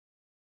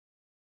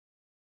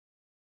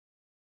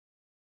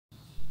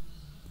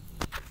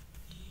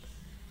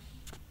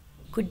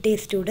Good day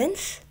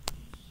students.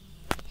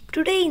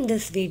 Today in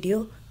this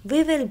video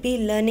we will be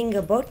learning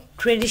about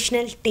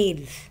traditional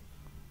tales.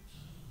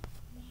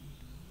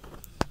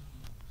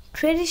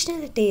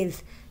 Traditional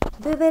tales,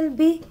 we will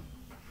be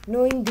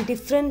knowing the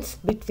difference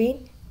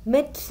between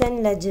myths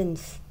and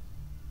legends.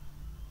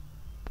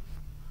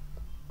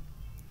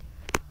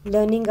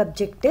 Learning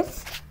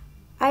objectives: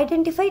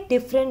 identify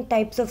different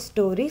types of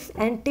stories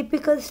and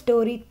typical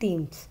story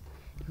themes.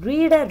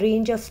 Read a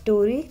range of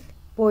stories,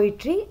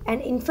 poetry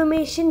and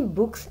information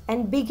books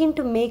and begin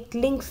to make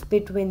links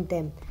between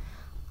them.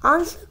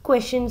 Answer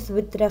questions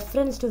with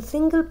reference to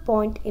single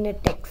point in a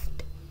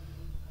text.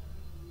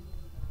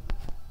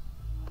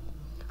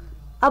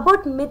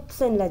 About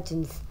myths and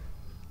legends.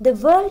 The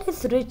world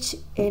is rich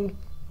in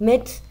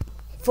myths,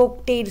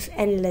 folk tales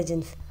and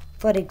legends.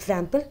 For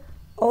example,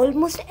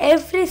 almost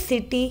every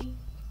city,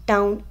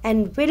 town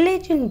and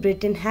village in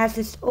Britain has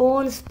its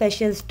own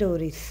special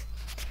stories.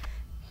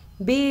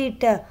 Be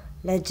it a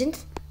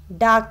legend,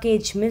 dark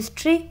age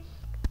mystery,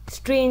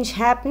 strange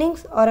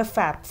happenings or a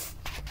faps.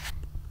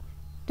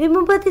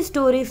 Remember the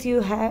stories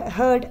you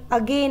heard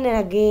again and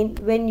again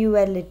when you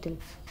were little.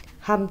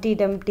 Humpty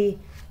Dumpty,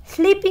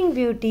 Sleeping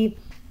Beauty,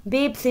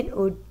 Babes in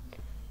Wood.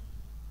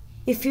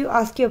 If you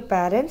ask your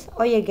parents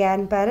or your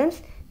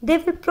grandparents, they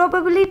will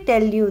probably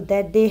tell you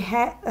that they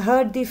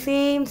heard the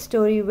same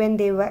story when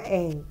they were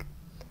young.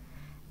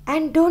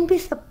 And don't be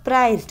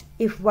surprised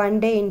if one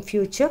day in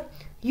future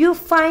you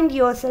find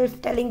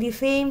yourself telling the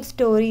same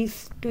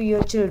stories to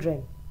your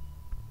children.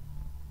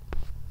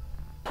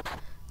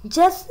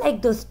 Just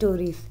like those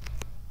stories,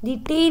 the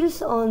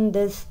tales on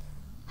this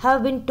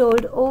have been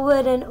told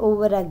over and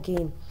over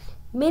again.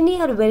 Many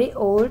are very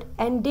old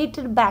and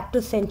dated back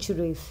to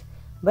centuries,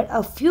 but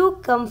a few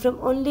come from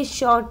only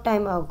short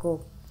time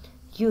ago.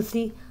 You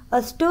see,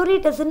 a story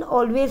doesn't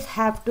always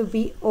have to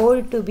be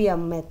old to be a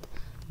myth,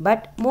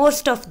 but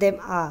most of them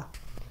are.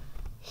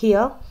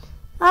 Here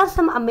are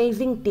some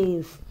amazing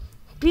tales.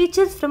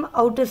 Creatures from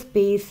outer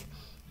space,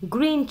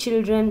 green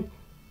children,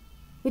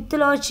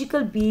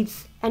 mythological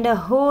beasts, and a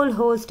whole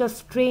host of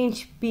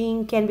strange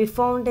beings can be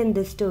found in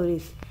these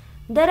stories.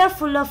 They are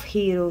full of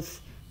heroes,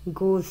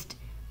 ghosts,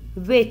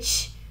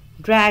 witch,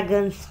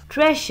 dragons,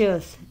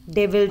 treasures,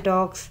 devil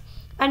dogs,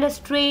 and a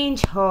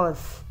strange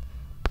horse.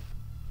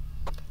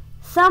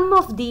 Some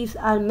of these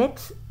are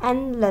myths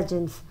and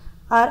legends,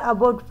 are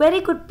about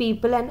very good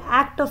people and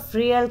act of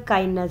real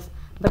kindness.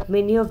 But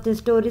many of the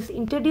stories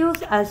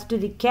introduce us to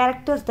the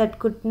characters that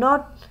could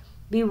not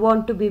be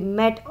want to be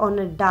met on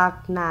a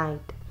dark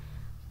night.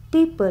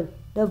 People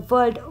the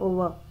world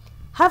over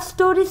have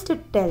stories to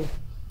tell,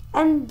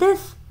 and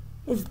this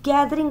is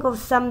gathering of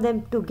some of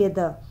them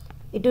together.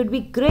 It would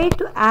be great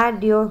to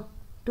add to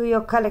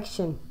your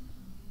collection.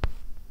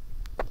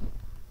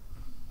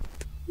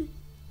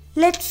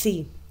 Let's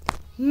see.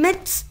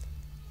 Myths,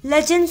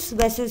 legends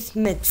versus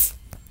myths.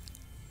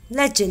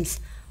 Legends,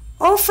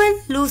 often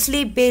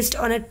loosely based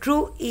on a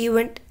true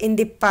event in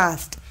the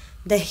past.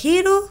 The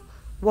hero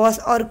was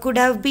or could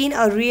have been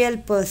a real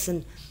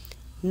person.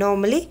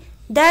 Normally,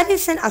 there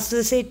is an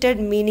associated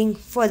meaning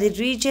for the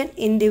region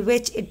in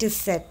which it is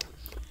set.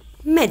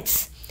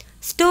 Myths,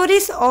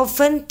 stories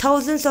often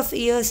thousands of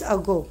years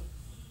ago.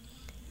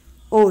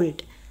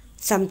 Old,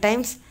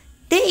 sometimes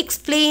they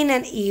explain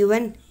an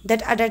event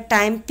that at a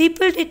time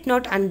people did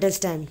not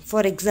understand.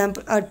 For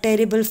example, a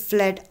terrible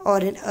flood or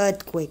an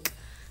earthquake.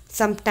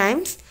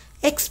 Sometimes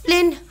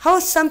explain how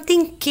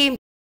something came